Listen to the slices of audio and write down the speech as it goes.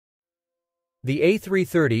The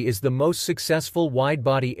A330 is the most successful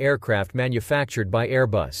wide-body aircraft manufactured by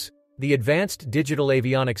Airbus. The advanced digital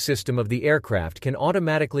avionics system of the aircraft can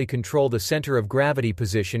automatically control the center of gravity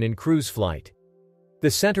position in cruise flight.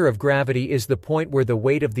 The center of gravity is the point where the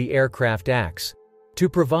weight of the aircraft acts. To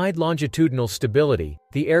provide longitudinal stability,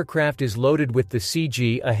 the aircraft is loaded with the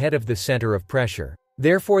CG ahead of the center of pressure.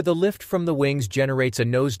 Therefore, the lift from the wings generates a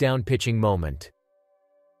nose-down pitching moment.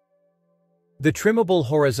 The trimmable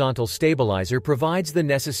horizontal stabilizer provides the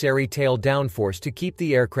necessary tail downforce to keep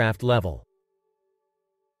the aircraft level.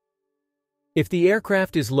 If the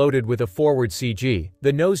aircraft is loaded with a forward CG,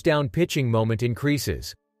 the nose-down pitching moment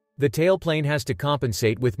increases. The tailplane has to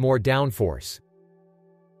compensate with more downforce.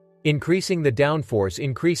 Increasing the downforce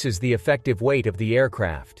increases the effective weight of the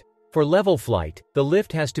aircraft. For level flight, the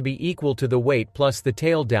lift has to be equal to the weight plus the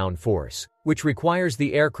tail downforce, which requires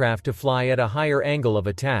the aircraft to fly at a higher angle of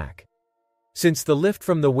attack. Since the lift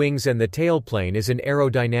from the wings and the tailplane is an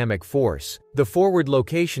aerodynamic force, the forward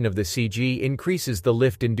location of the CG increases the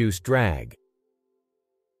lift-induced drag.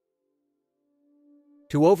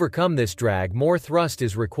 To overcome this drag, more thrust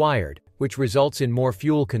is required, which results in more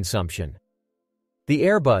fuel consumption. The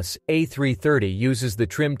Airbus A330 uses the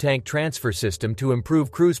trim tank transfer system to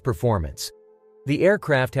improve cruise performance. The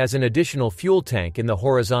aircraft has an additional fuel tank in the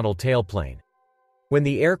horizontal tailplane. When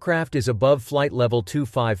the aircraft is above flight level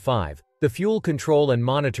 255, the fuel control and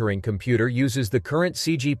monitoring computer uses the current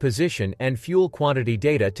CG position and fuel quantity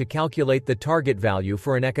data to calculate the target value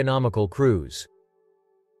for an economical cruise.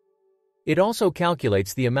 It also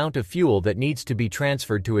calculates the amount of fuel that needs to be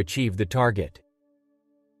transferred to achieve the target.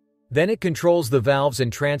 Then it controls the valves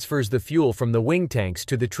and transfers the fuel from the wing tanks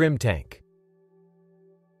to the trim tank.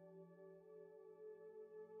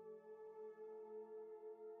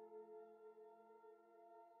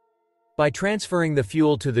 By transferring the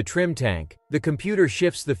fuel to the trim tank, the computer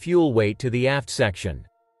shifts the fuel weight to the aft section.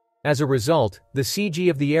 As a result, the CG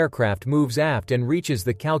of the aircraft moves aft and reaches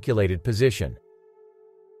the calculated position.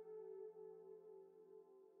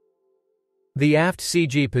 The aft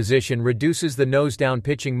CG position reduces the nose-down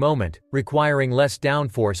pitching moment, requiring less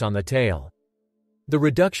downforce on the tail. The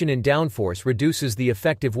reduction in downforce reduces the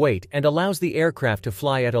effective weight and allows the aircraft to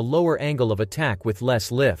fly at a lower angle of attack with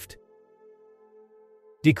less lift.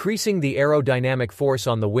 Decreasing the aerodynamic force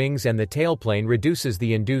on the wings and the tailplane reduces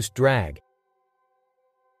the induced drag.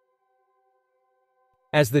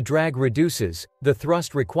 As the drag reduces, the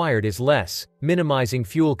thrust required is less, minimizing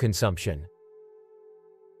fuel consumption.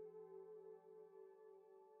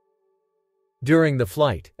 During the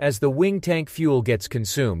flight, as the wing tank fuel gets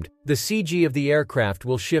consumed, the CG of the aircraft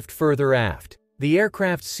will shift further aft. The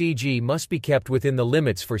aircraft's CG must be kept within the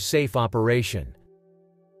limits for safe operation.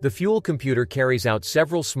 The fuel computer carries out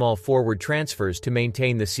several small forward transfers to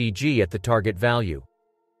maintain the CG at the target value.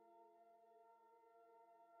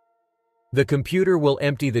 The computer will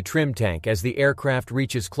empty the trim tank as the aircraft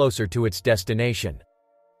reaches closer to its destination.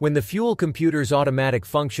 When the fuel computer's automatic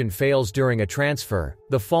function fails during a transfer,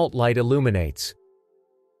 the fault light illuminates.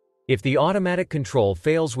 If the automatic control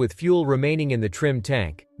fails with fuel remaining in the trim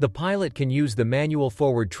tank, the pilot can use the manual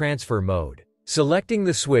forward transfer mode. Selecting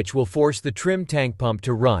the switch will force the trim tank pump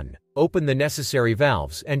to run, open the necessary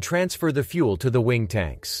valves, and transfer the fuel to the wing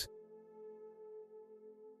tanks.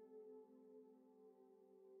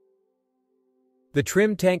 The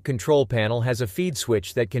trim tank control panel has a feed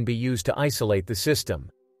switch that can be used to isolate the system.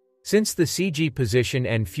 Since the CG position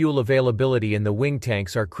and fuel availability in the wing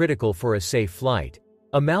tanks are critical for a safe flight,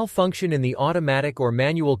 a malfunction in the automatic or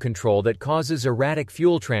manual control that causes erratic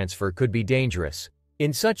fuel transfer could be dangerous.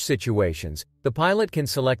 In such situations, the pilot can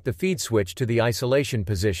select the feed switch to the isolation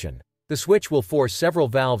position. The switch will force several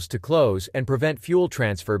valves to close and prevent fuel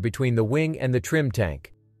transfer between the wing and the trim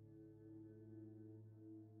tank.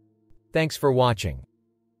 Thanks for watching.